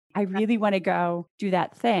I really want to go do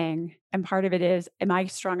that thing. And part of it is, am I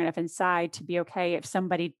strong enough inside to be okay if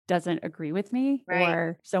somebody doesn't agree with me Right.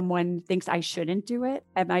 or someone thinks I shouldn't do it?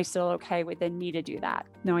 Am I still okay within me to do that,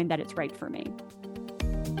 knowing that it's right for me?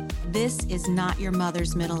 This is not your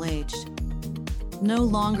mother's middle age. No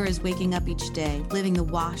longer is waking up each day, living the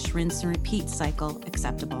wash, rinse, and repeat cycle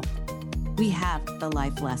acceptable. We have the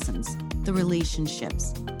life lessons, the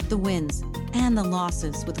relationships, the wins, and the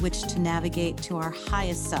losses with which to navigate to our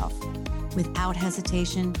highest self, without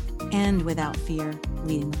hesitation and without fear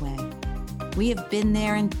leading the way. We have been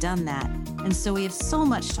there and done that, and so we have so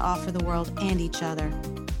much to offer the world and each other.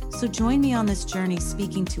 So join me on this journey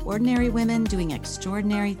speaking to ordinary women doing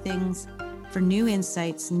extraordinary things for new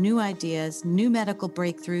insights, new ideas, new medical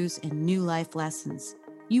breakthroughs, and new life lessons.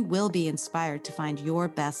 You will be inspired to find your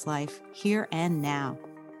best life here and now.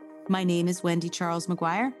 My name is Wendy Charles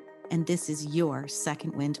McGuire, and this is your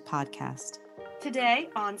Second Wind podcast. Today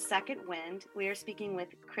on Second Wind, we are speaking with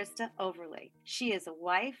Krista Overly. She is a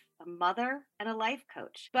wife, a mother, and a life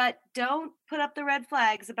coach. But don't put up the red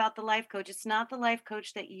flags about the life coach. It's not the life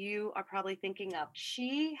coach that you are probably thinking of.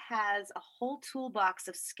 She has a whole toolbox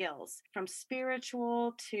of skills, from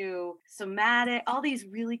spiritual to somatic, all these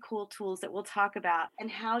really cool tools that we'll talk about, and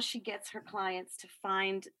how she gets her clients to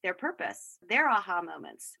find their purpose, their aha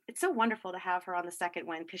moments. It's so wonderful to have her on the Second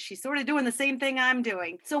Wind because she's sort of doing the same thing I'm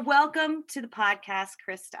doing. So welcome to the podcast,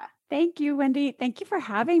 Krista. Thank you, Wendy. Thank you for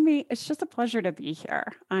having me. It's just a pleasure to be here.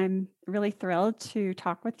 I'm really thrilled to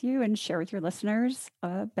talk with you and share with your listeners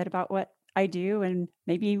a bit about what I do. And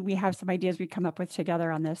maybe we have some ideas we come up with together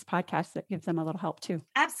on this podcast that gives them a little help too.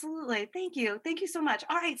 Absolutely. Thank you. Thank you so much.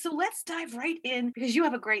 All right. So let's dive right in because you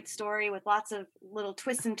have a great story with lots of little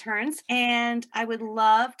twists and turns. And I would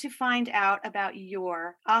love to find out about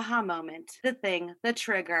your aha moment, the thing, the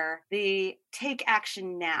trigger, the take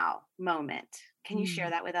action now moment. Can you share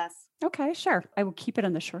that with us? Okay, sure. I will keep it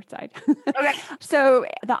on the short side. Okay. So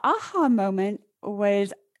the aha moment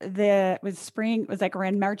was spring, it was like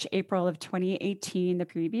around March, April of 2018, the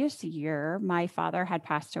previous year. My father had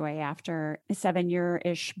passed away after a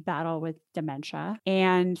 7-year-ish battle with dementia.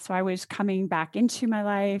 And so I was coming back into my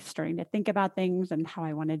life, starting to think about things and how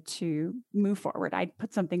I wanted to move forward. I'd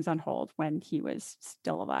put some things on hold when he was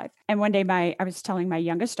still alive. And one day I was telling my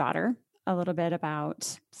youngest daughter a little bit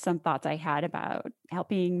about some thoughts I had about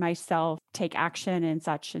helping myself take action and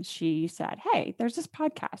such. And she said, "Hey, there's this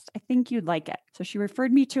podcast. I think you'd like it." So she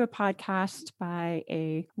referred me to a podcast by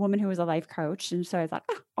a woman who was a life coach. And so I thought,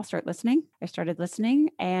 I'll start listening. I started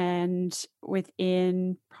listening. And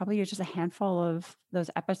within probably just a handful of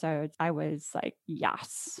those episodes, I was like,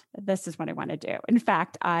 yes, this is what I want to do. In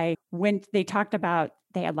fact, they talked about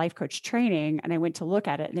they had life coach training and I went to look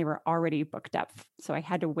at it and they were already booked up. So I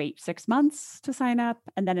had to wait 6 months to sign up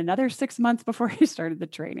and then another 6 months before I started the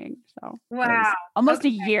training. So it was Wow. almost a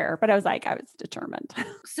year, but I was determined.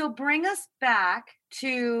 So bring us back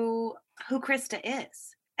to who Krista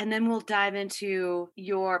is. And then we'll dive into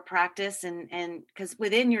your practice and because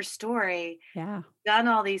within your story, Yeah. done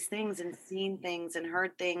all these things and seen things and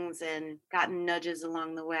heard things and gotten nudges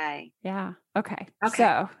along the way. Yeah. Okay. Okay.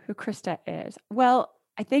 So who Krista is? Well,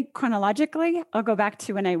 I think chronologically, I'll go back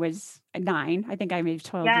to when I was 9. I think I may have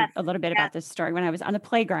told you Yes. a little bit Yes. about this story when I was on the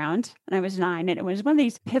playground and I was 9. And it was one of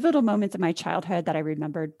these pivotal moments in my childhood that I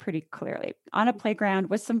remembered pretty clearly. On a playground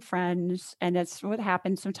with some friends. And that's what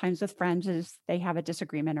happens sometimes with friends is they have a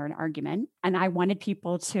disagreement or an argument. And I wanted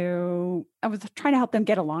people I was trying to help them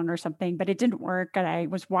get along or something, but it didn't work. And I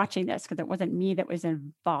was watching this because it wasn't me that was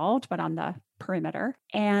involved, but on the perimeter.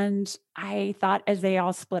 And I thought as they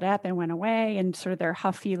all split up and went away in sort of their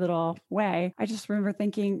huffy little way, I just remember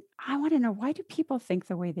thinking, I want to know, why do people think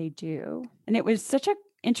the way they do? And it was such an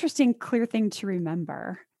interesting, clear thing to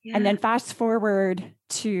remember. Yeah. And then fast forward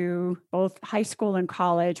to both high school and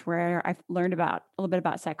college, where I learned a little bit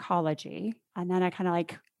about psychology. And then I kind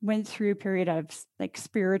of went through a period of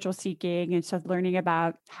spiritual seeking and started learning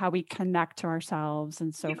about how we connect to ourselves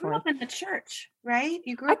and so You grew forth. up in the church, right?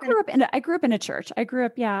 You grew I up grew up in a church. I grew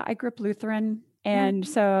up Lutheran. And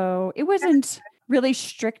so it wasn't really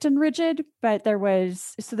strict and rigid, but there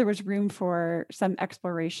was room for some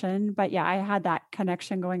exploration. But yeah, I had that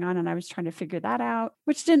connection going on and I was trying to figure that out,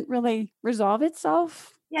 which didn't really resolve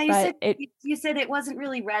itself. Yeah, But you said it wasn't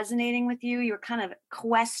really resonating with you. You were kind of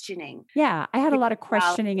questioning. yeah, I had a lot of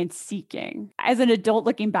questioning and seeking. As an adult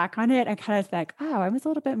looking back on it, I kind of think, I was a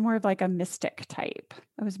little bit more of a mystic type.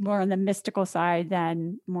 I was more on the mystical side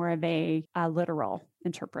than more of a literal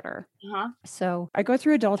interpreter. Uh-huh. So I go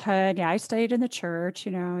through adulthood. Yeah, I stayed in the church,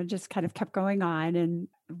 and just kind of kept going on. And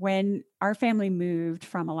when our family moved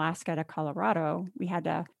from Alaska to Colorado, we had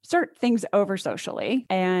to start things over socially.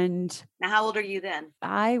 And Now, how old are you then?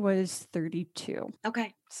 I was 32.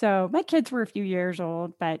 Okay. So my kids were a few years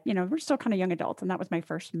old, but we're still kind of young adults. And that was my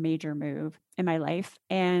first major move in my life.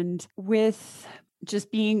 And with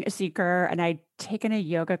just being a seeker, and I'd taken a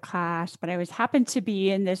yoga class, but I was happened to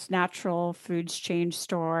be in this natural foods change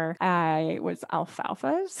store. I was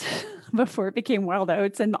alfalfas before it became wild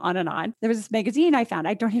oats, and on and on. There was this magazine I found.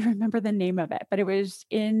 I don't even remember the name of it, but it was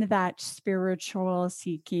in that spiritual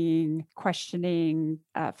seeking, questioning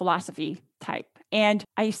philosophy type. And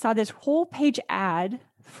I saw this whole page ad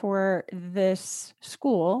for this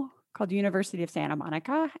school called University of Santa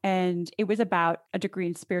Monica. And it was about a degree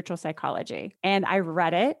in spiritual psychology. And I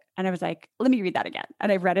read it and I was like, let me read that again. And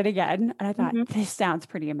I read it again. And I thought, this sounds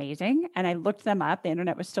pretty amazing. And I looked them up. The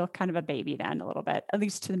internet was still kind of a baby then, a little bit, at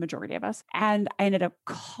least to the majority of us. And I ended up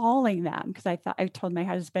calling them because I told my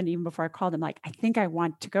husband even before I called him, like, I think I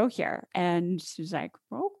want to go here. And she was like,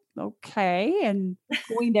 well, okay. And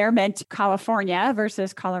going there meant California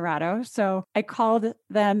versus Colorado. So I called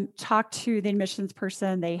them, talked to the admissions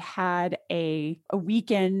person. They had a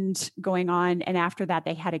weekend going on. And after that,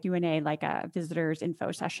 they had a Q&A, like a visitor's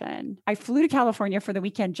info session. I flew to California for the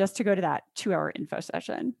weekend just to go to that 2-hour info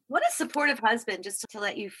session. What a supportive husband, just to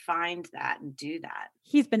let you find that and do that.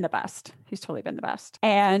 He's been the best. He's totally been the best.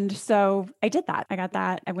 And so I did that. I got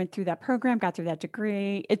that. I went through that program, got through that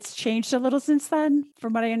degree. It's changed a little since then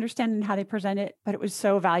from what I understand and how they present it, but it was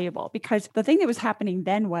so valuable because the thing that was happening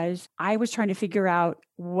then was I was trying to figure out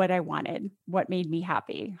what I wanted, what made me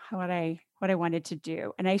happy, what I wanted to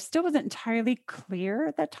do. And I still wasn't entirely clear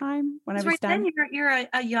at that time when I was done. Then you're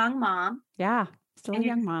a young mom. Yeah. Still a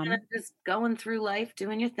young mom. Just going through life,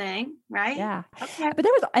 doing your thing, right? Yeah. Okay. But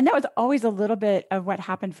that was always a little bit of what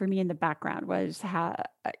happened for me in the background was how,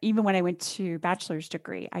 even when I went to bachelor's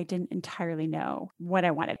degree, I didn't entirely know what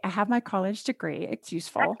I wanted. I have my college degree. It's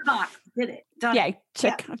useful. Did it. Done. Yeah.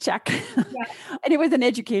 Check. Yeah. And it was an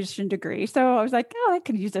education degree. So I was like, I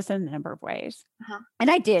could use this in a number of ways.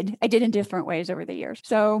 And I did in different ways over the years.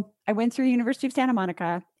 So I went through the University of Santa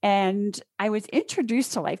Monica and I was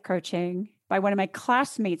introduced to life coaching by one of my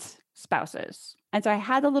classmates' spouses. And so I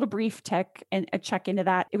had a little brief check into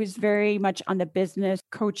that. It was very much on the business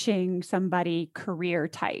coaching somebody career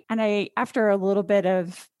type. And after a little bit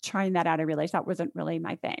of trying that out, I realized that wasn't really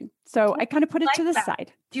my thing. So I kind of put it to the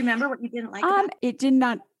side. Do you remember what you didn't like about it? It did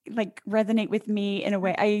not resonate with me in a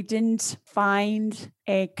way. I didn't find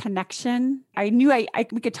a connection. I knew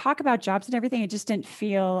we could talk about jobs and everything. It just didn't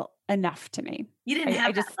feel enough to me. You didn't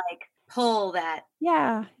have pull that.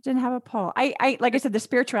 Yeah, didn't have a pull. I like I said, the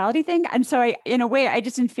spirituality thing. And so in a way, I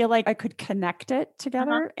just didn't feel like I could connect it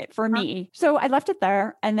together for me. So I left it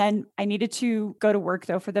there. And then I needed to go to work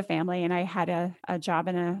though for the family. And I had a job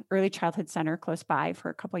in an early childhood center close by for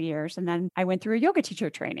a couple of years. And then I went through a yoga teacher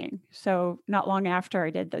training. So not long after I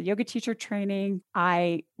did the yoga teacher training,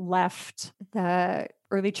 I left the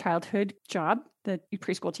early childhood job, the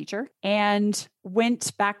preschool teacher, and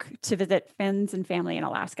went back to visit friends and family in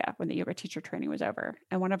Alaska when the yoga teacher training was over.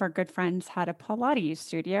 And one of our good friends had a Pilates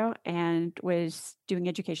studio and was doing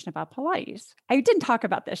education about Pilates. I didn't talk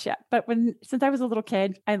about this yet, but since I was a little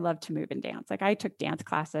kid, I loved to move and dance. Like I took dance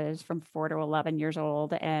classes from 4 to 11 years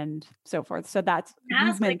old and so forth. So that's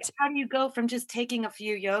movement. How do you go from just taking a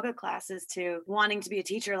few yoga classes to wanting to be a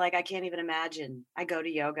teacher? Like I can't even imagine. I go to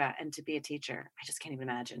yoga and to be a teacher, I just can't even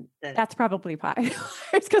imagine that. That's probably why.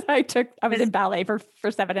 It's because I was in ballet for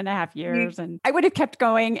 7.5 years and I would have kept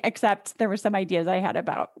going, except there were some ideas I had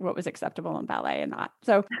about what was acceptable in ballet and not.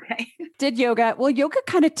 So did yoga. Well, yoga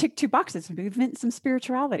kind of ticked 2 boxes, movement, some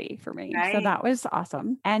spirituality for me. Right. So that was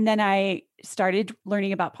awesome. And then I started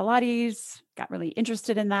learning about Pilates, got really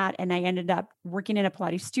interested in that. And I ended up working in a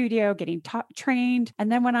Pilates studio, getting trained,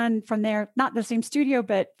 and then went on from there, not the same studio,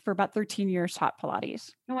 but for about 13 years taught Pilates.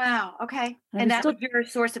 Wow. Okay. And that was your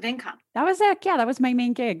source of income. That was it. Yeah. That was my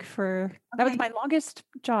main gig that was my longest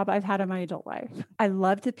job I've had in my adult life. I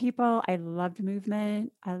loved the people. I loved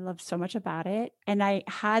movement. I loved so much about it. And I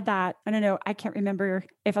had that, I don't know, I can't remember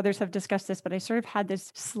if others have discussed this, but I sort of had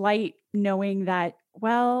this slight knowing that,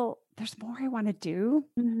 well, there's more I want to do.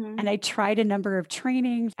 Mm-hmm. And I tried a number of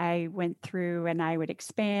trainings I went through and I would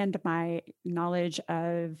expand my knowledge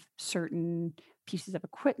of certain pieces of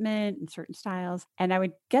equipment and certain styles. And I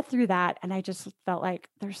would get through that. And I just felt like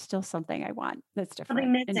there's still something I want that's different.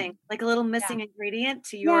 Something missing, like a little missing ingredient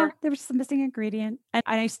to your... Yeah, there was some missing ingredient. And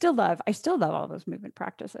I still love all those movement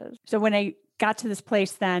practices. So when I got to this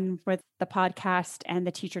place then with the podcast and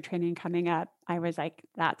the teacher training coming up, I was like,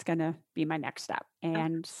 that's going to be my next step.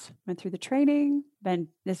 And went through the training. Then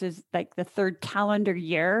this is like the third calendar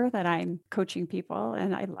year that I'm coaching people,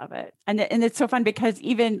 and I love it. And it's so fun because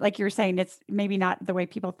even like you were saying, it's maybe not the way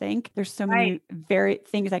people think. There's so many very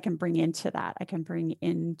things I can bring into that. I can bring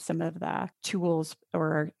in some of the tools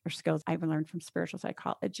or skills I've learned from spiritual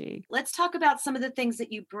psychology. Let's talk about some of the things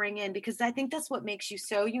that you bring in, because I think that's what makes you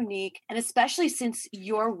so unique. And especially since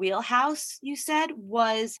your wheelhouse, you said,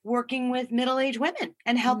 was working with middle-aged women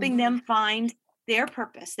and helping them find their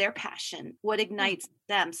purpose, their passion, what ignites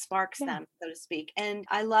them, sparks them, so to speak. And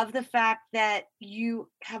I love the fact that you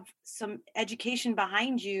have some education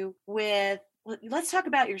behind you with, let's talk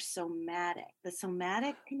about your somatic, the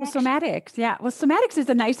somatic connection. Well, somatics. Yeah. Well, somatics is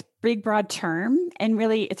a nice, big, broad term. And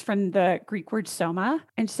really it's from the Greek word soma.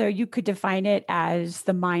 And so you could define it as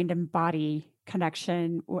the mind and body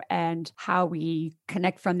connection and how we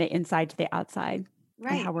connect from the inside to the outside.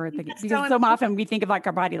 Right. How we're thinking, because so often we think of like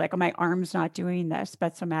our body, like, oh, my arm's not doing this,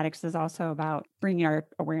 but somatics is also about bringing our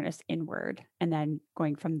awareness inward and then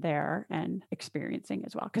going from there and experiencing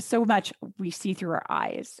as well. Because so much we see through our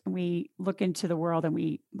eyes and we look into the world and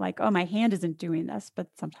we like, oh, my hand isn't doing this, but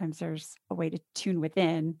sometimes there's a way to tune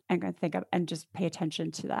within and think of and just pay attention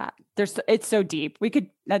to that. It's so deep.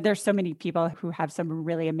 There's so many people who have some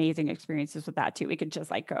really amazing experiences with that too. We could just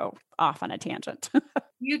like go off on a tangent.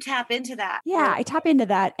 You tap into that. Yeah, I tap into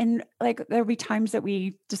that. And like there'll be times that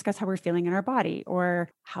we discuss how we're feeling in our body or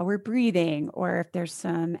how we're breathing, or if there's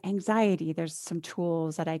some anxiety, there's some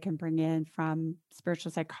tools that I can bring in from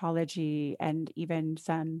spiritual psychology and even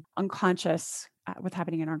some unconscious, what's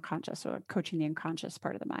happening in our unconscious, or coaching the unconscious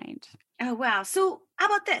part of the mind. Oh, wow. So how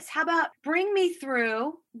about this? How about bring me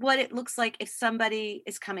through what it looks like if somebody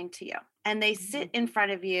is coming to you and they sit in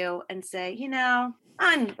front of you and say,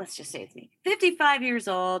 let's just say it's me, 55 years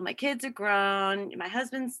old. My kids are grown. My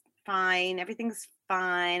husband's fine. Everything's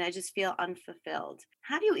fine. I just feel unfulfilled.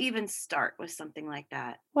 How do you even start with something like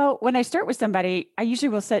that? Well, when I start with somebody, I usually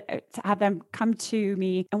will have them come to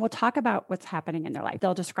me and we'll talk about what's happening in their life.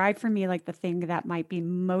 They'll describe for me like the thing that might be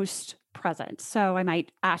most present. So I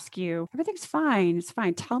might ask you, everything's fine. It's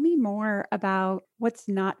fine. Tell me more about what's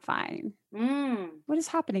not fine. What is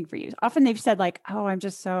happening for you? Often they've said like, oh, I'm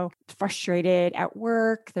just so frustrated at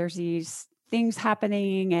work. There's these things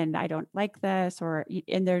happening and I don't like this,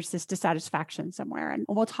 and there's this dissatisfaction somewhere. And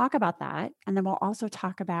we'll talk about that. And then we'll also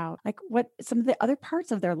talk about like what some of the other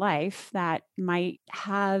parts of their life that might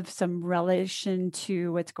have some relation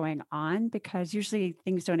to what's going on, because usually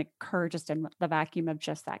things don't occur just in the vacuum of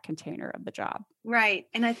just that container of the job. Right.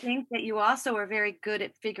 And I think that you also are very good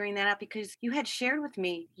at figuring that out, because you had shared with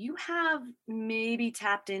me, you have maybe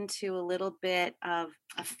tapped into a little bit of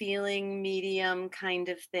a feeling medium kind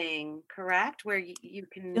of thing, correct? Where you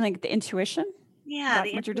can... Like the intuition? Yeah.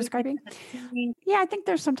 What you're describing? Yeah, I think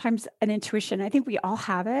there's sometimes an intuition. I think we all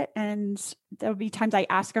have it. And there'll be times I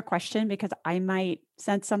ask a question because I might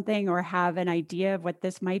sense something or have an idea of what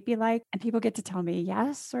this might be like. And people get to tell me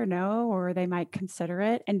yes or no, or they might consider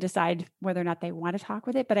it and decide whether or not they want to talk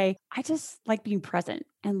with it. But I just like being present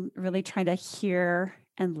and really trying to hear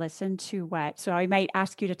and listen to what. So I might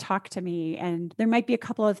ask you to talk to me, and there might be a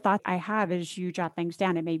couple of thoughts I have as you jot things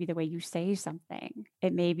down. It may be the way you say something.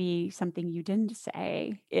 It may be something you didn't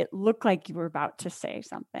say. It looked like you were about to say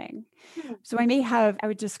something. So I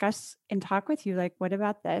would discuss and talk with you, like, what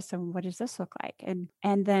about this? And what does this look like?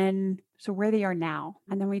 And then, so where they are now.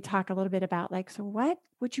 And then we talk a little bit about like, so what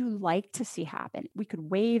would you like to see happen? We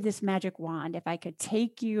could wave this magic wand. If I could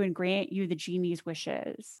take you and grant you the genie's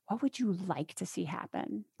wishes, what would you like to see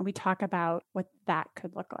happen? And we talk about what that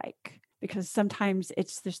could look like. Because sometimes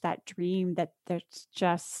it's just that dream that that's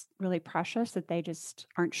just really precious that they just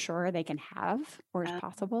aren't sure they can have or is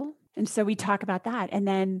possible. And so we talk about that. And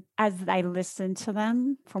then as I listen to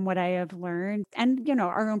them from what I have learned and,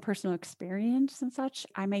 our own personal experience and such,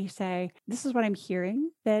 I may say, this is what I'm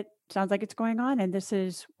hearing that sounds like it's going on. And this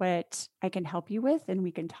is what I can help you with. And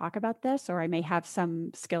we can talk about this, or I may have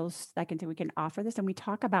some skills that we can offer this. And we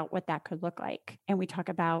talk about what that could look like. And we talk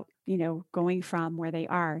about, going from where they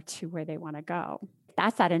are to where they want to go.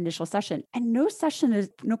 That's that initial session. And no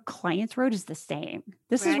client's road is the same.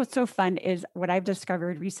 This is what's so fun is what I've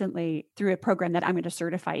discovered recently through a program that I'm going to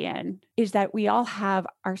certify in is that we all have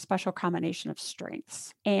our special combination of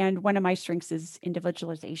strengths. And one of my strengths is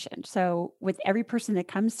individualization. So with every person that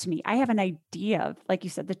comes to me, I have an idea of, like you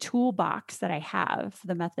said, the toolbox that I have,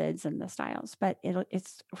 the methods and the styles, but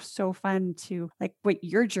it's so fun to like what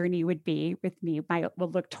your journey would be with me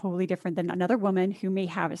will look totally different than another woman who may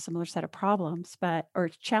have a similar set of problems, but or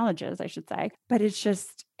challenges, I should say, but it's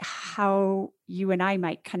just how you and I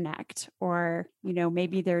might connect, or,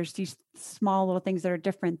 maybe there's these small little things that are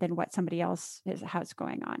different than what somebody else has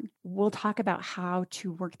going on. We'll talk about how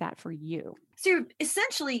to work that for you. So you're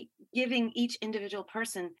essentially giving each individual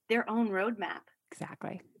person their own roadmap.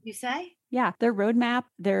 Exactly. You say? Yeah, their roadmap,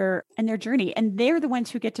 their journey. And they're the ones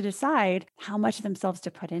who get to decide how much of themselves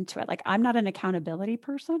to put into it. Like, I'm not an accountability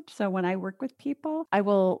person. So when I work with people, I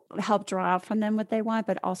will help draw out from them what they want,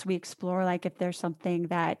 but also we explore, like, if there's something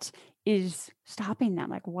that is stopping them,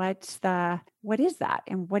 like, what is that?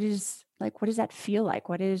 And what does that feel like?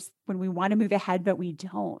 What is when we want to move ahead, but we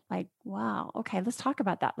don't? Like, wow, okay, let's talk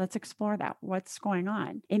about that. Let's explore that. What's going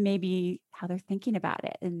on? It may be how they're thinking about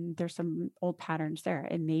it. And there's some old patterns there.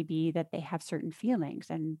 It may be that they have certain feelings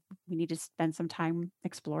and we need to spend some time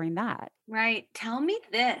exploring that. Right. Tell me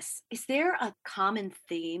this. Is there a common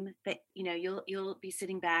theme that, you'll be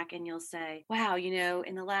sitting back and you'll say, wow,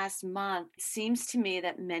 in the last month, it seems to me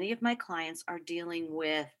that many of my clients are dealing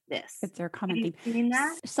with this. It's their common Have you theme. seen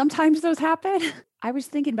that? Sometimes those happen. I was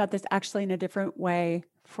thinking about this actually in a different way.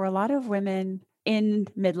 For a lot of women in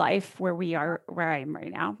midlife, where I am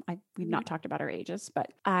right now, we've not talked about our ages,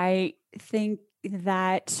 but I think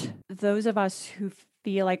that those of us who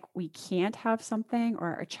feel like we can't have something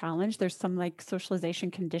or a challenge, there's some like socialization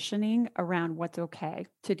conditioning around what's okay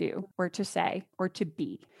to do or to say or to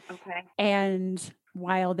be. Okay. And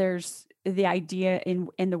while there's the idea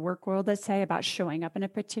in the work world, let's say, about showing up in a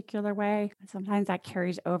particular way, sometimes that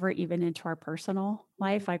carries over even into our personal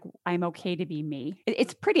life. Like, I'm okay to be me.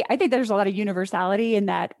 I think there's a lot of universality in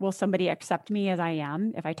that. Will somebody accept me as I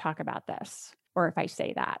am if I talk about this or if I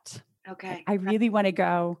say that? Okay. I really want to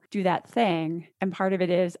go do that thing. And part of it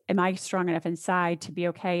is, am I strong enough inside to be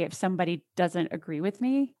okay if somebody doesn't agree with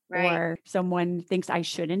me? Right. Or someone thinks I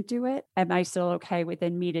shouldn't do it? Am I still okay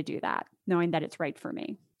within me to do that, knowing that it's right for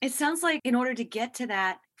me? It sounds like in order to get to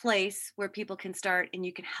that place where people can start and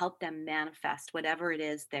you can help them manifest whatever it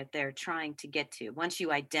is that they're trying to get to, once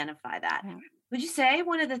you identify that. Yeah. Would you say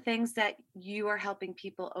one of the things that you are helping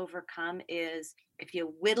people overcome is, if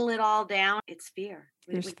you whittle it all down, it's fear?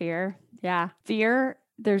 There's fear. Yeah. Fear.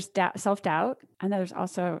 There's self-doubt. And there's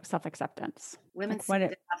also self-acceptance. Women seem to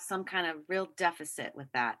have some kind of real deficit with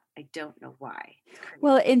that. I don't know why.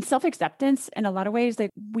 Well, in self-acceptance, in a lot of ways,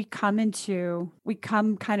 that we come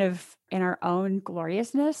kind of in our own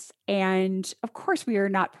gloriousness. And of course, we are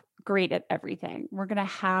not great at everything. We're going to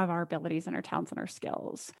have our abilities and our talents and our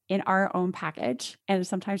skills in our own package. And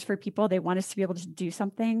sometimes for people, they want us to be able to do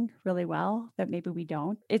something really well that maybe we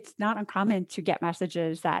don't. It's not uncommon to get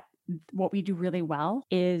messages that what we do really well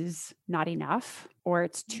is not enough or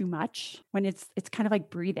it's too much, when it's kind of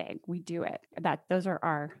like breathing. We do it. Those are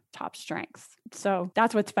our top strengths. So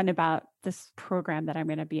that's what's fun about this program that I'm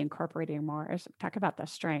going to be incorporating more, is talk about the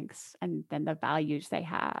strengths and then the values they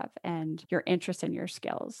have and your interest in your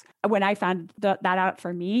skills. When I found that out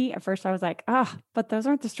for me, at first I was like, but those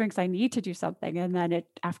aren't the strengths I need to do something. And then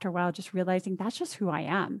after a while, just realizing that's just who I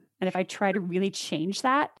am. And if I try to really change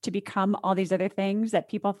that to become all these other things that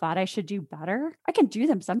people thought I should do better, I can do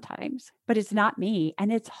them sometimes, but it's not me.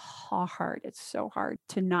 And it's hard. It's so hard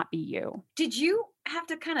to not be you. Did you have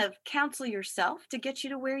to kind of counsel yourself to get you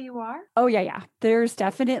to where you are? Oh, yeah. There's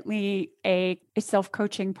definitely a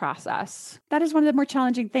self-coaching process. That is one of the more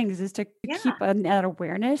challenging things, is to keep that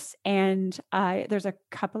awareness. And there's a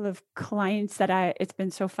couple of clients that it's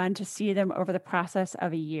been so fun to see them over the process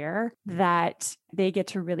of a year, that they get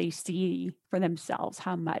to really see for themselves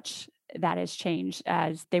how much that has changed,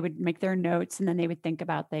 as they would make their notes and then they would think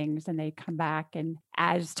about things and they'd come back, and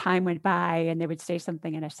as time went by and they would say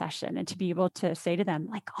something in a session, and to be able to say to them,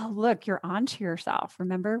 like, oh, look, you're onto yourself.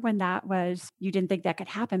 Remember when you didn't think that could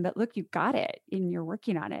happen, but look, you got it and you're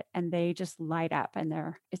working on it. And they just light up, and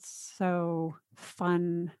it's so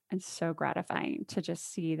fun and so gratifying to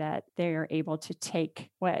just see that they're able to take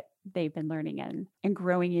what they've been learning and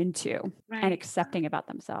growing into and accepting about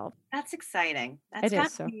themselves. That's exciting. It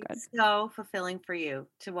is so good. So fulfilling for you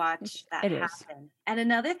to watch that happen. And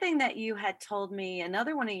another thing that you had told me,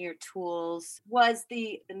 another one of your tools, was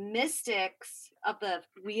the mystics of the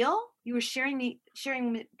wheel. You were sharing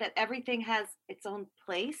that everything has its own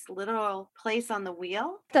place, literal place on the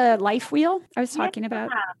wheel. The life wheel I was talking about.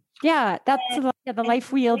 Yeah, that's the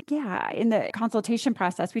life wheel. Yeah, in the consultation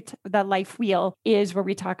process, the life wheel is where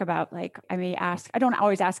we talk about, like, I don't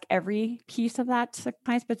always ask every piece of that to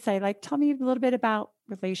clients, but say, like, tell me a little bit about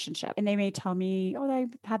relationship. And they may tell me, oh, I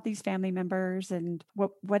have these family members and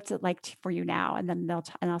what's it like for you now? And then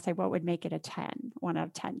I'll say, what would make it a 10? 1 out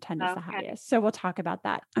of 10, 10 is the highest. So we'll talk about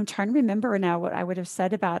that. I'm trying to remember now what I would have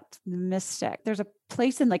said about the mystic. There's a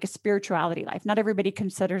place in like a spirituality life. Not everybody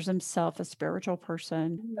considers himself a spiritual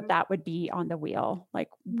person, but that would be on the wheel. Like,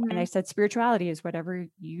 and I said, spirituality is whatever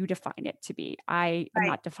you define it to be. I am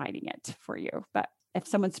not defining it for you, but if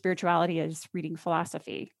someone's spirituality is reading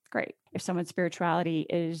philosophy, great. If someone's spirituality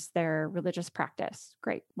is their religious practice,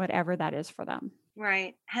 great. Whatever that is for them.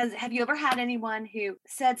 Right. Have you ever had anyone who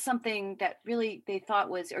said something that really they thought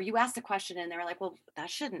was, or you asked a question and they were like, well, that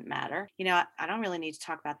shouldn't matter. I don't really need to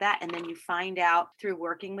talk about that. And then you find out through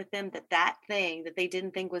working with them that thing that they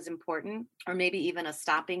didn't think was important, or maybe even a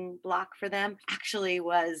stopping block for them, actually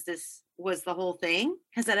was the whole thing.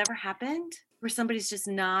 Has that ever happened? Where somebody's just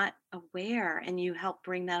not aware and you help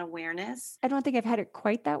bring that awareness? I don't think I've had it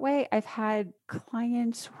quite that way. I've had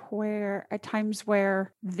clients at times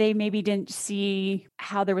where they maybe didn't see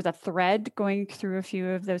how there was a thread going through a few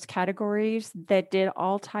of those categories that did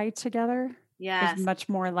all tie together. Yes. Is much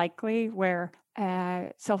more likely where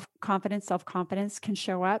self-confidence can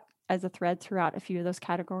show up as a thread throughout a few of those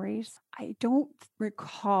categories. I don't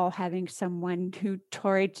recall having someone who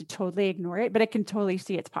tried to totally ignore it, but I can totally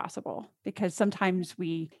see it's possible because sometimes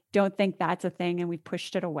we don't think that's a thing and we've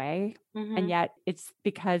pushed it away. And yet it's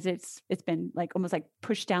because it's been like almost like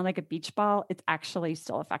pushed down like a beach ball. It's actually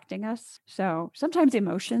still affecting us. So sometimes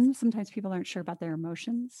people aren't sure about their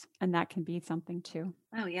emotions, and that can be something too.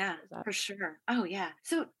 Oh yeah, for sure. Oh yeah.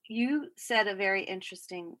 So you said a very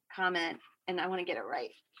interesting comment, and I want to get it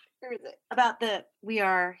right. Where is it? About we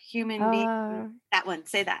are human beings. That one,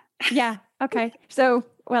 say that. Yeah. Okay. So,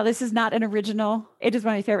 well, this is not an original. It is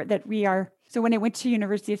one of my favorite that we are. So when I went to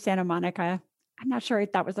University of Santa Monica, I'm not sure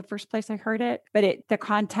if that was the first place I heard it, but the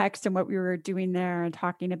context and what we were doing there and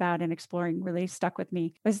talking about and exploring really stuck with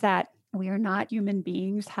me was that we are not human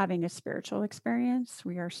beings having a spiritual experience.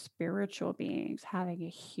 We are spiritual beings having a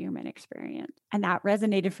human experience. And that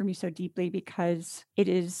resonated for me so deeply because it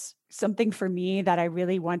is something for me that I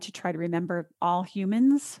really want to try to remember all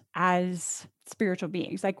humans as spiritual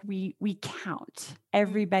beings. Like we count.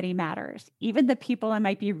 Everybody matters. Even the people I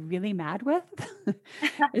might be really mad with,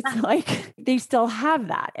 it's like they still have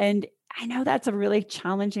that. And I know that's a really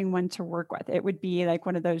challenging one to work with. It would be like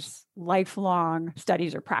one of those lifelong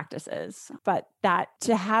studies or practices, but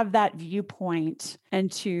to have that viewpoint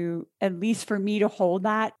and to, at least for me to hold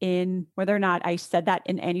that in whether or not I said that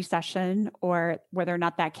in any session or whether or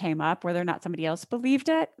not that came up, whether or not somebody else believed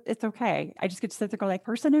it, it's okay. I just get to sit there and go like,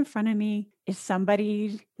 person in front of me is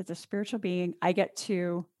somebody that's a spiritual being. I get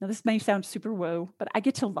to, now this may sound super woo, but I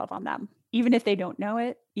get to love on them. Even if they don't know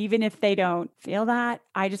it, even if they don't feel that,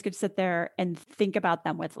 I just get to sit there and think about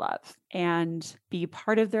them with love and be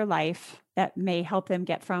part of their life that may help them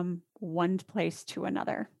get from one place to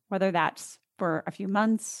another, whether that's for a few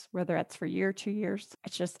months, whether that's for a year, 2 years.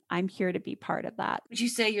 It's just, I'm here to be part of that. Would you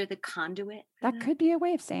say you're the conduit? That could be a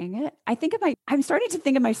way of saying it. I'm starting to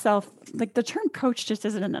think of myself, like the term coach just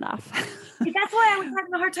isn't enough. That's why I was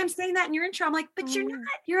having a hard time saying that in your intro. I'm like, but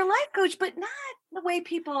you're a life coach, but not the way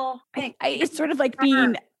people think. It's sort of like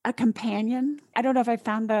being a companion. I don't know if I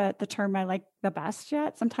found the term I like the best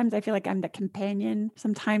yet. Sometimes I feel like I'm the companion.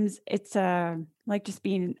 Sometimes it's like just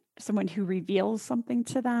being someone who reveals something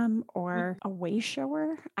to them or a way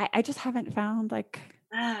shower. I just haven't found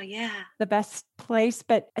the best place,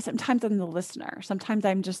 but sometimes I'm the listener. Sometimes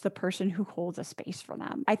I'm just the person who holds a space for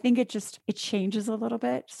them. I think it changes a little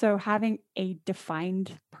bit. So having a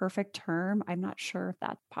defined perfect term, I'm not sure if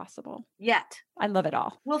that's possible. Yet. I love it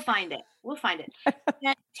all. We'll find it.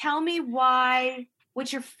 Now, tell me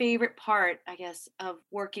what's your favorite part, I guess, of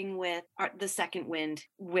working with the second wind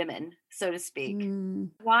women, so to speak?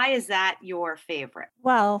 Why is that your favorite?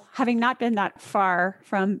 Well, having not been that far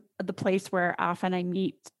from the place where often I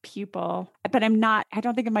meet people, but I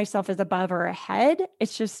don't think of myself as above or ahead.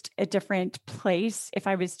 It's just a different place. If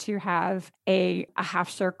I was to have a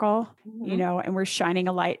half circle, and we're shining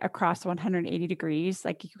a light across 180 degrees,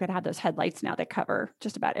 like you could have those headlights now that cover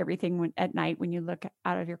just about everything at night when you look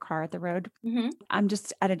out of your car at the road. I'm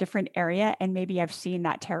just at a different area and maybe I've seen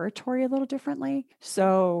that territory a little differently.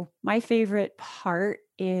 So my favorite part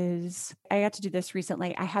is I got to do this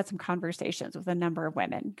recently. I had some conversations with a number of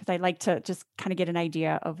women because I like to just kind of get an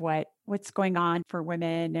idea of what's going on for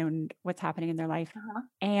women and what's happening in their life.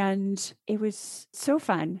 And it was so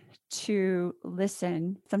fun to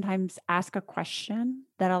listen, sometimes ask a question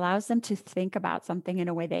that allows them to think about something in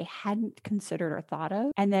a way they hadn't considered or thought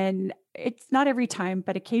of. And then it's not every time,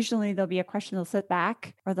 but occasionally there'll be a question, they'll sit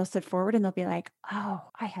back or they'll sit forward and they'll be like, oh,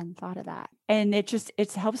 I hadn't thought of that. And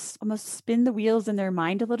it helps almost spin the wheels in their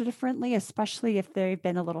mind a little differently, especially if they've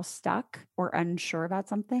been a little stuck or unsure about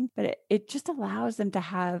something. But it just allows them to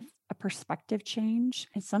have a perspective change.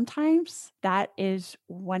 And sometimes that is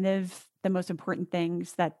one of the most important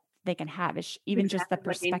things that they can have, is even just the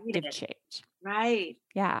perspective change. Right.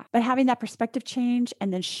 Yeah. But having that perspective change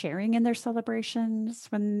and then sharing in their celebrations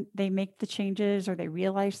when they make the changes or they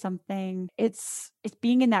realize something, it's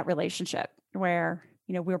being in that relationship where,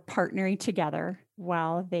 we're partnering together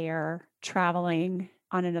while they're traveling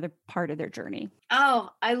on another part of their journey. Oh,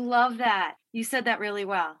 I love that. You said that really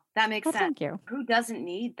well. That makes sense. Thank you. Who doesn't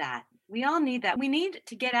need that? We all need that. We need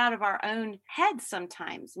to get out of our own heads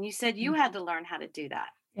sometimes. And you said you had to learn how to do that.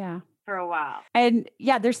 Yeah. For a while. And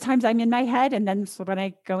yeah, there's times I'm in my head, and then so when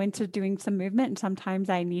I go into doing some movement, and sometimes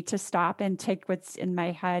I need to stop and take what's in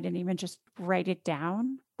my head and even just write it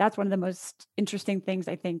down. That's one of the most interesting things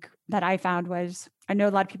I think that I found was, I know a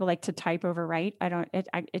lot of people like to type over write.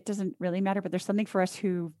 It doesn't really matter, but there's something for us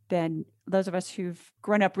those of us who've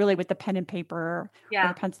grown up really with the pen and paper or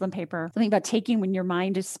the pencil and paper, something about taking when your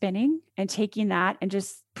mind is spinning and taking that and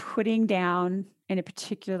just putting down in a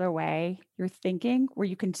particular way you're thinking where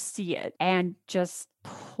you can see it and just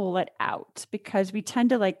pull it out, because we tend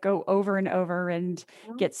to go over and over and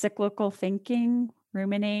get cyclical thinking,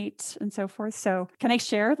 ruminate and so forth. So can I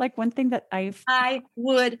share one thing that I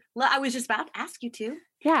was just about to ask you to.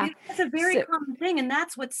 Yeah. That's a very common thing. And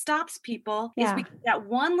that's what stops people is that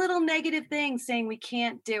one little negative thing saying we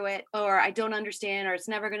can't do it, or I don't understand, or it's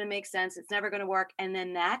never going to make sense. It's never going to work. And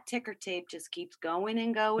then that ticker tape just keeps going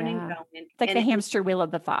and going and going. It's like the hamster wheel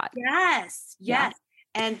of the thought. Yes. Yes.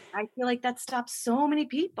 And I feel like that stops so many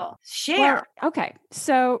people. Share. Well, okay.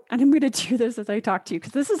 So, and I'm going to do this as I talk to you,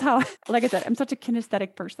 because this is how, like I said, I'm such a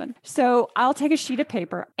kinesthetic person. So I'll take a sheet of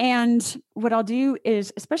paper, and what I'll do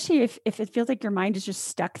is, especially if it feels like your mind is just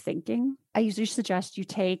stuck thinking, I usually suggest you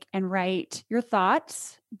take and write your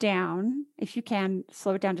thoughts down. If you can,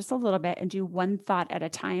 slow it down just a little bit and do one thought at a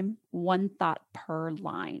time, one thought per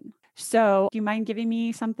line. So do you mind giving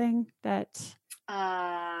me something that...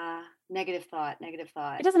 Negative thought.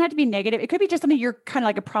 It doesn't have to be negative. It could be just something you're kind of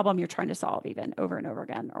like a problem you're trying to solve even over and over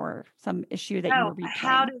again, or some issue that you were replaying.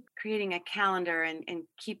 How does creating a calendar and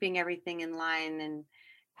keeping everything in line, and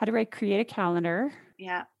how do I create a calendar?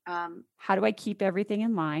 Yeah. How do I keep everything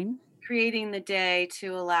in line? Creating the day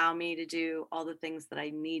to allow me to do all the things that I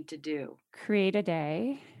need to do. Create a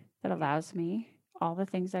day that allows me all the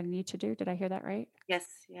things I need to do. Did I hear that right? Yes.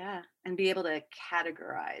 Yeah. And be able to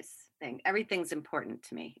categorize things. Everything's important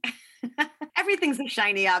to me. Everything's a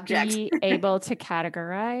shiny object. Be able to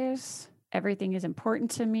categorize. Everything is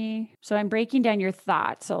important to me. So I'm breaking down your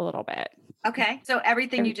thoughts a little bit. Okay. So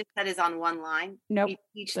everything you just said is on one line? Nope.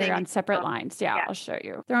 Each they're thing on separate lines. Yeah, I'll show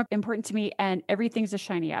you. They're important to me, and everything's a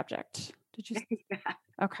shiny object. Did you?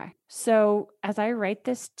 Okay. So as I write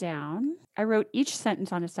this down, I wrote each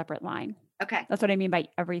sentence on a separate line. Okay. That's what I mean by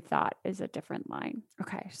every thought is a different line.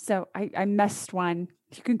 Okay. So I missed one.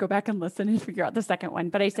 You can go back and listen and figure out the second one.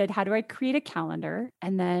 But I said, how do I create a calendar?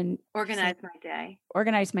 And then organize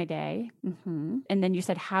my day. Mm-hmm. And then you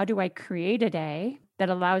said, how do I create a day that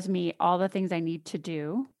allows me all the things I need to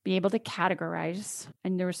do, be able to categorize?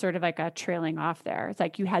 And there was sort of like a trailing off there. It's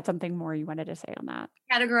like you had something more you wanted to say on that.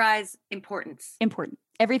 Categorize importance. Important.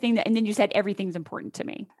 Everything and then you said everything's important to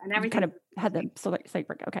me. And everything kind of had them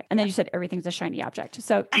okay. And then you said everything's a shiny object.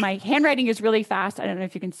 So my handwriting is really fast. I don't know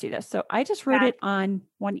if you can see this. So I just wrote it on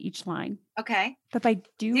one each line. Okay. But by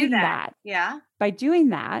doing that, now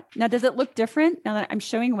does it look different? Now that I'm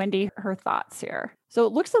showing Wendy her thoughts here. So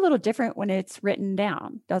it looks a little different when it's written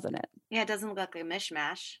down, doesn't it? Yeah, it doesn't look like a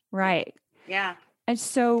mishmash. Right. Yeah. And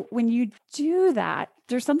so when you do that,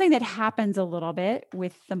 there's something that happens a little bit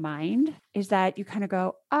with the mind is that you kind of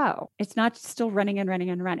go, oh, it's not still running and running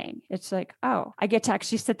and running. It's like, oh, I get to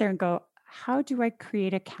actually sit there and go, how do I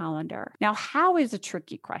create a calendar? Now, how is a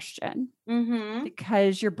tricky question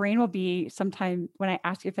because your brain will be sometime when I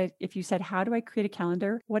ask if you said, how do I create a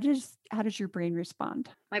calendar? How does your brain respond?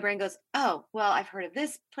 My brain goes, oh, well, I've heard of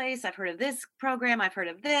this place. I've heard of this program. I've heard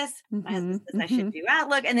of this. My husband says I should do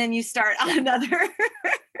Outlook. And then you start on another.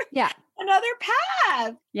 Yeah. Another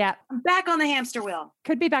path. Yeah. I'm back on the hamster wheel.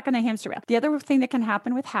 Could be back on the hamster wheel. The other thing that can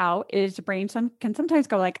happen with how is the brain can sometimes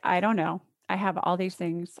go like, I don't know. I have all these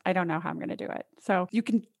things. I don't know how I'm going to do it. So you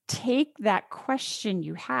can take that question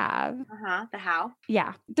you have. The how.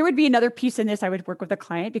 Yeah. There would be another piece in this. I would work with a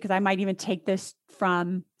client because I might even take this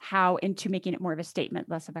from how into making it more of a statement,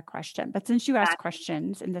 less of a question. But since you asked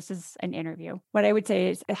questions and this is an interview, what I would say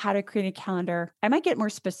is how to create a calendar. I might get more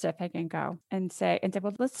specific and go and say,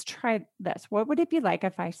 well, let's try this. What would it be like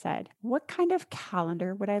if I said, what kind of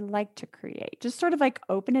calendar would I like to create? Just sort of like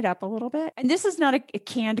open it up a little bit. And this is not a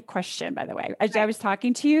canned question, by the way. As I was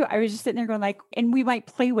talking to you, I was just sitting there going like, and we might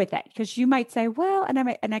play with it because you might say, well,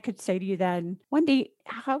 and I could say to you then, Wendy,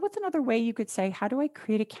 what's another way you could say, how do I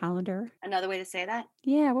create a calendar? Another way to say that?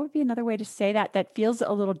 Yeah. What would be another way to say that feels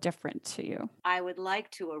a little different to you? I would like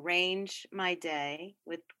to arrange my day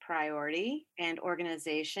with priority and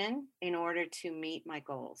organization in order to meet my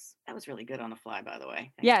goals. That was really good on the fly, by the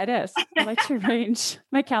way. Yeah, it is. I like to arrange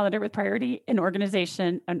my calendar with priority and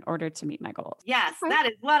organization in order to meet my goals. Yes, that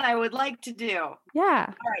is what I would like to do. Yeah.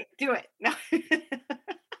 All right, do it. No.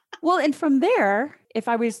 Well, and from there, if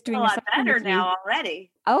I was doing a lot better now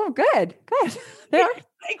already. Oh, good. They're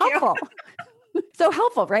helpful. So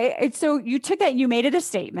helpful, right? And so you took that and you made it a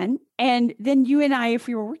statement. And then you and I, if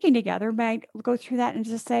we were working together, might go through that and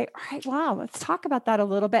just say, all right, wow, let's talk about that a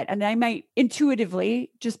little bit. And I might intuitively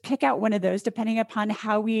just pick out one of those depending upon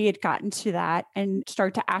how we had gotten to that and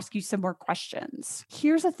start to ask you some more questions.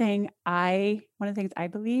 Here's the thing. One of the things I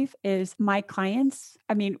believe is my clients,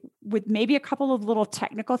 with maybe a couple of little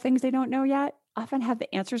technical things they don't know yet, often have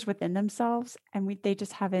the answers within themselves, and they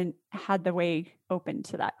just haven't had the way open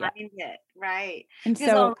to that yet. Right. And because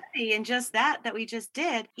so already in just that we just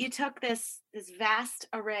did, you took this vast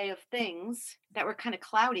array of things that were kind of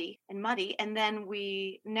cloudy and muddy, and then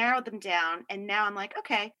we narrowed them down. And now I'm like,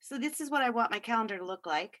 okay, so this is what I want my calendar to look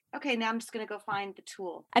like. Okay, now I'm just going to go find the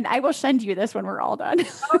tool. And I will send you this when we're all done.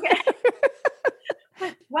 Okay.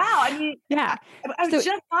 Wow. Yeah. I was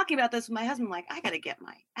just talking about this with my husband. Like, I got to get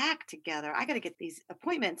my act together. I got to get these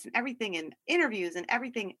appointments and everything and interviews and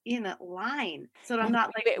everything in a line. So that I'm not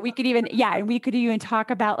like, we could even talk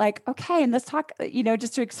about like, okay, and let's talk,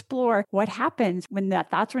 just to explore what happens when that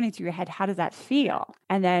thought's running through your head. How does that feel?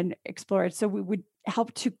 And then explore it. So we would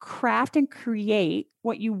help to craft and create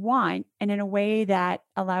what you want and in a way that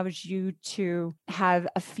allows you to have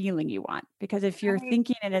a feeling you want. Because if you're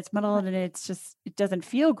thinking and it's muddled and it doesn't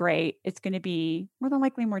feel great, it's going to be more than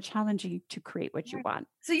likely more challenging to create what you want.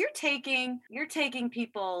 So you're taking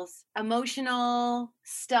people's emotional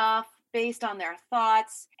stuff based on their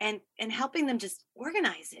thoughts and helping them just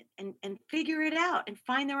organize it and figure it out and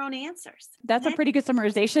find their own answers. That's a pretty good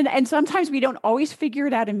summarization. And sometimes we don't always figure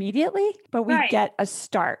it out immediately, but we get a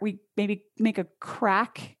start. We maybe make a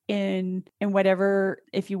crack in whatever,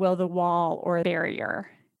 if you will, the wall or barrier,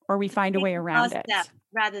 or we find a way around it.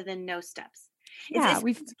 Rather than no steps.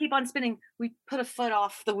 We keep on spinning. We put a foot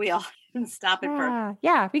off the wheel and stop it first.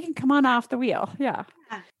 Yeah, we can come on off the wheel. Yeah.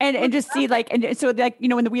 And just see and so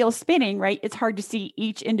when the wheel's spinning, right, it's hard to see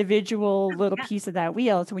each individual little piece of that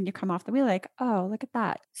wheel. So when you come off the wheel, like, oh, look at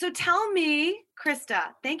that. So tell me, Krista,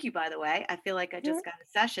 thank you, by the way. I feel like I just got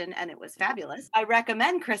a session and it was fabulous. I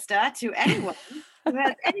recommend Krista to anyone who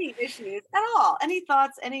has any issues at all, any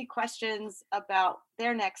thoughts, any questions about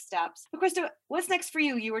their next steps. But Krista, what's next for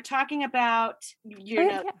you? You were talking about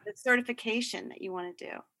the certification that you want to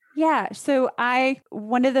do. Yeah. So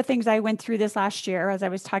one of the things I went through this last year, as I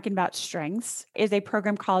was talking about strengths, is a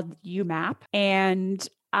program called UMAP. And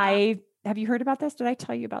have you heard about this? Did I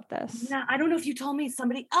tell you about this? No, I don't know if you told me.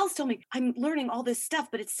 Somebody else told me. I'm learning all this stuff,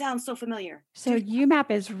 but it sounds so familiar. So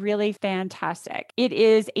UMAP is really fantastic. It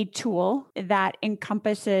is a tool that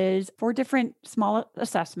encompasses 4 different small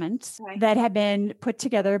assessments that have been put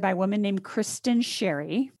together by a woman named Kristen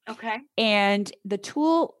Sherry. Okay. And the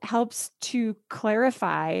tool helps to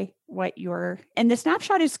clarify and the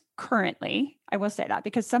snapshot is currently, I will say that,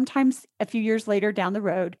 because sometimes a few years later down the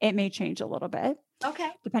road, it may change a little bit. Okay.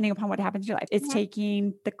 Depending upon what happens in your life. It's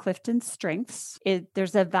taking the Clifton strengths.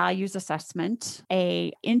 There's a values assessment,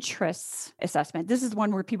 a interests assessment. This is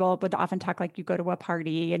one where people would often talk like you go to a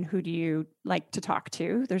party and who do you like to talk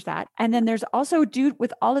to? There's that. And then there's also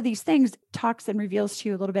with all of these things, talks and reveals to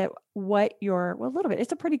you a little bit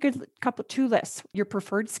it's a pretty good 2 lists, your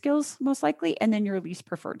preferred skills, most likely, and then your least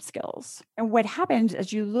preferred skills. And what happens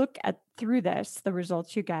as you look through this, the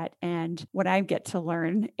results you get, and what I get to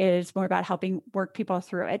learn is more about helping work people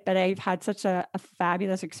through it. But I've had such a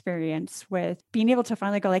fabulous experience with being able to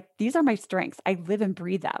finally go like, these are my strengths. I live and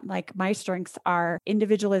breathe them. Like my strengths are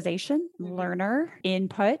individualization, learner,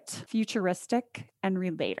 input, futuristic, and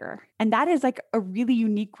relator. And that is like a really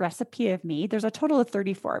unique recipe of me. There's a total of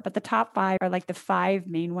 34, but the top 5 are like the 5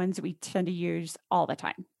 main ones that we tend to use all the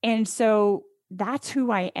time. And so that's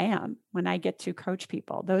who I am when I get to coach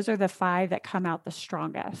people. Those are the 5 that come out the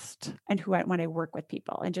strongest and when I work with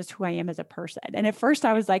people and just who I am as a person. And at first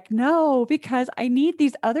I was like, no, because I need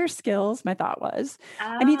these other skills. My thought was,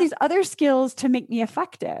 I need these other skills to make me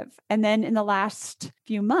effective. And then in the last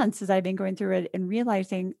few months, as I've been going through it and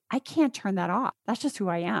realizing I can't turn that off. That's just who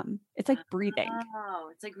I am. It's like breathing. Oh,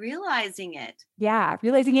 it's like realizing it. Yeah.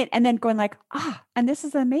 Realizing it and then going like, and this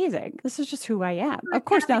is amazing. This is just who I am. Of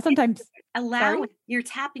course, now sometimes you're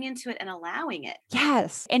tapping into it and allowing it.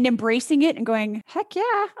 Yes. And embracing it and going, heck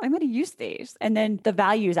yeah, I'm going to use these. And then the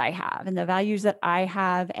values I have and the values that I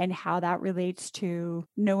have and how that relates to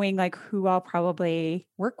knowing like who I'll probably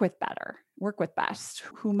work with better, work with best,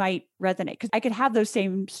 who might resonate. Because I could have those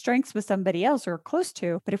same strengths with somebody else or close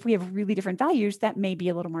to, but if we have really different values, that may be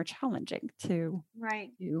a little more challenging to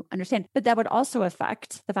understand. But that would also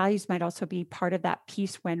affect, the values might also be part of that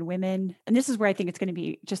piece when women, and this is where I think it's going to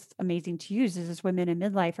be just amazing to use, is as women in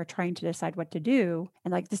midlife are trying to decide what to do.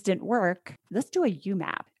 And like, this didn't work. Let's do a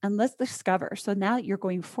UMAP and let's discover. So now that you're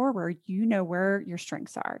going forward, you know where your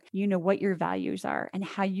strengths are, you know what your values are and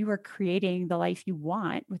how you are creating the life you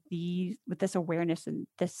want with this awareness and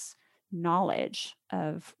this knowledge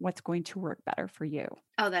of what's going to work better for you.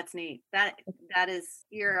 Oh, that's neat. That is,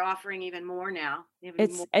 you're offering even more now.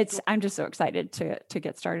 I'm just so excited to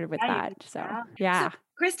get started with that. So, yeah. So,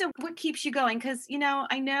 Krista, what keeps you going? Because,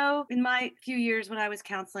 I know in my few years when I was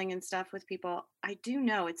counseling and stuff with people, I do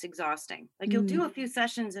know it's exhausting. Like you'll do a few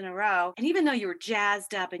sessions in a row. And even though you're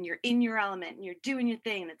jazzed up and you're in your element and you're doing your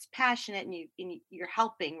thing and it's passionate and you're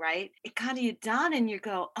helping, right? It kind of, you're done and you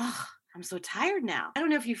go, oh, I'm so tired now. I don't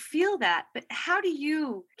know if you feel that, but how do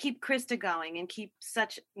you keep Krista going and keep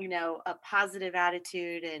such, a positive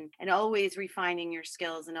attitude and always refining your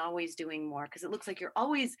skills and always doing more? Because it looks like you're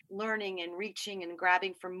always learning and reaching and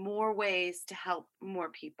grabbing for more ways to help more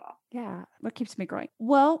people. Yeah. What keeps me going?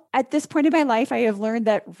 Well, at this point in my life, I have learned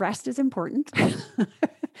that rest is important.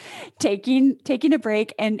 Taking a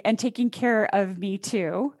break and taking care of me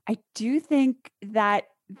too. I do think that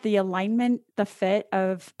the alignment, the fit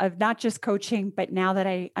of not just coaching, but now that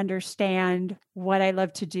I understand what I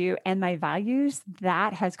love to do and my values,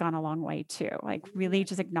 that has gone a long way too. Like really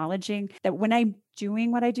just acknowledging that when I'm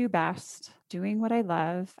doing what I do best, doing what I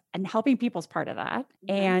love and helping people's part of that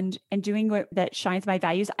and doing what that shines my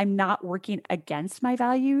values, I'm not working against my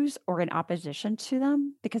values or in opposition to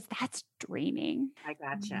them because that's draining. I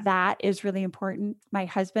gotcha. That is really important. My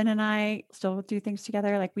husband and I still do things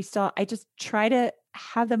together. Like I just try to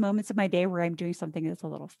have the moments of my day where I'm doing something that's a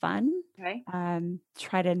little fun. Okay.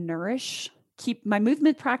 Try to nourish. Keep my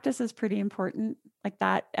movement practice is pretty important. Like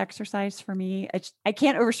that exercise for me, I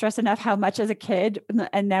can't overstress enough how much as a kid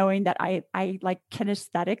and knowing that I like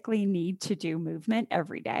kinesthetically need to do movement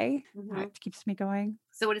every day. It keeps me going.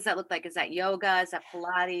 So what does that look like? Is that yoga? Is that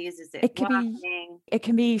Pilates? Is it walking? It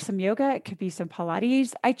can be some yoga. It could be some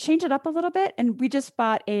Pilates. I change it up a little bit. And we just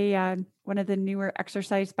bought one of the newer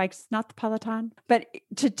exercise bikes, not the Peloton, but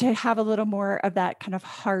to have a little more of that kind of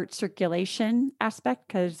heart circulation aspect.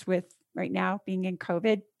 Because with right now being in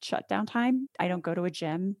COVID shutdown time, I don't go to a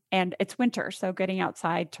gym and it's winter. So getting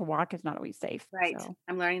outside to walk is not always safe. Right. So.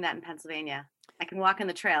 I'm learning that in Pennsylvania. I can walk on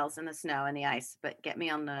the trails in the snow and the ice, but get me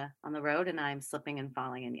on the road and I'm slipping and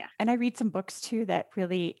falling. And And I read some books too that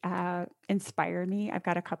really inspire me. I've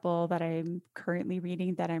got a couple that I'm currently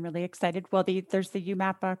reading that I'm really excited. Well, there's the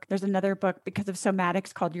UMAP book. There's another book because of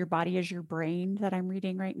somatics called Your Body is Your Brain that I'm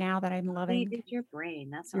reading right now that I'm loving. Body is your brain.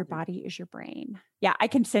 That's Your Body is Your Brain. Yeah, I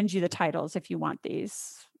can send you the titles if you want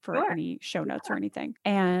these for any show notes or anything.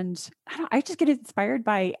 And I just get inspired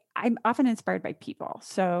I'm often inspired by people.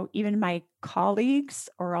 So even my colleagues,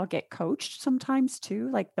 or I'll get coached sometimes too.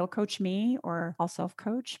 Like they'll coach me or I'll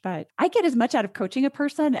self-coach, but I get as much out of coaching a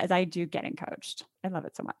person as I do getting coached. I love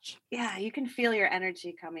it so much. Yeah, you can feel your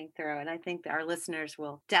energy coming through. And I think that our listeners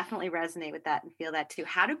will definitely resonate with that and feel that too.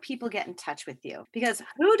 How do people get in touch with you? Because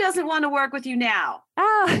who doesn't want to work with you now?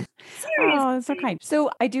 Seriously. Oh, that's so kind.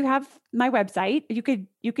 So I do have my website. You could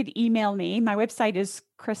email me. My website is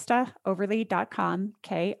KristaOverly.com,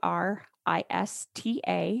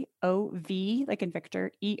 KristaOV, like in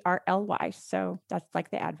Victor, ERLY. So that's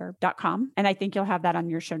like the adverb.com. And I think you'll have that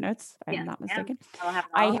on your show notes. If I'm not mistaken.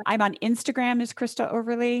 I'm on Instagram as Krista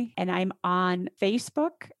Overly, and I'm on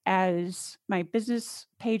Facebook as my business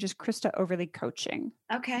page is Krista Overly Coaching.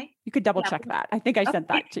 Okay. You could double check that. I think I sent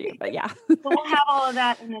that to you, but yeah. We'll have all of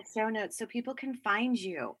that in the show notes so people can find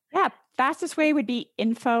you. Yeah. Fastest way would be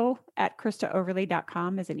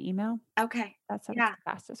info@KristaOverly.com as an email. Okay. That's the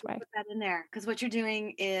fastest way. Put that in there because what you're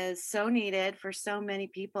doing is so needed for so many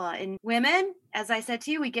people. And women, as I said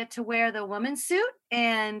to you, we get to wear the woman's suit,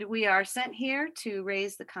 and we are sent here to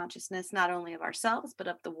raise the consciousness not only of ourselves, but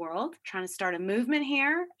of the world, trying to start a movement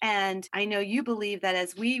here. And I know you believe that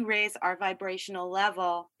as we raise our vibrational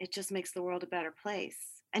level, it just makes the world a better place.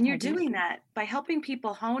 And you're doing that by helping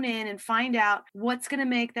people hone in and find out what's going to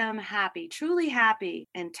make them happy, truly happy,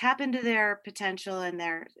 and tap into their potential and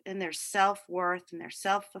their self-worth and their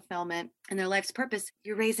self-fulfillment and their life's purpose.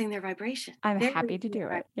 You're raising their vibration. I'm happy to do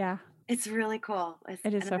it. Yeah. It's really cool.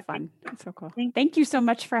 It is so fun. It's so cool. Thank you so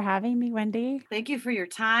much for having me, Wendy. Thank you for your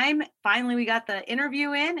time. Finally, we got the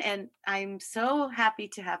interview in, and I'm so happy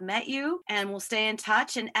to have met you, and we'll stay in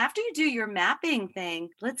touch. And after you do your mapping thing,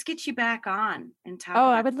 let's get you back on and talk. Oh,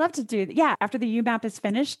 I would love to do that. Yeah. After the UMAP is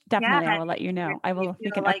finished, definitely I will let you know. I will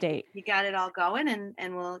make an update. You got it all going,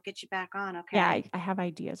 and we'll get you back on. Okay. Yeah, I have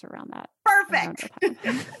ideas around that. Perfect.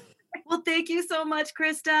 Well, thank you so much,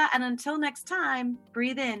 Krista. And until next time,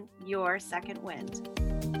 breathe in your second wind.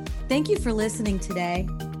 Thank you for listening today.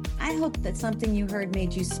 I hope that something you heard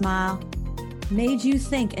made you smile, made you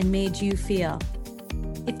think, and made you feel.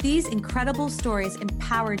 If these incredible stories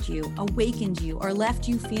empowered you, awakened you, or left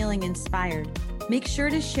you feeling inspired, make sure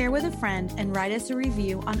to share with a friend and write us a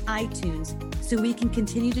review on iTunes so we can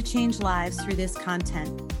continue to change lives through this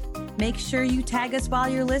content. Make sure you tag us while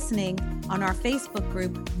you're listening on our Facebook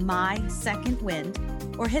group, My Second Wind,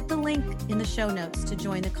 or hit the link in the show notes to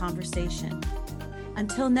join the conversation.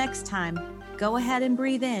 Until next time, go ahead and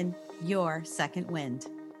breathe in your second wind.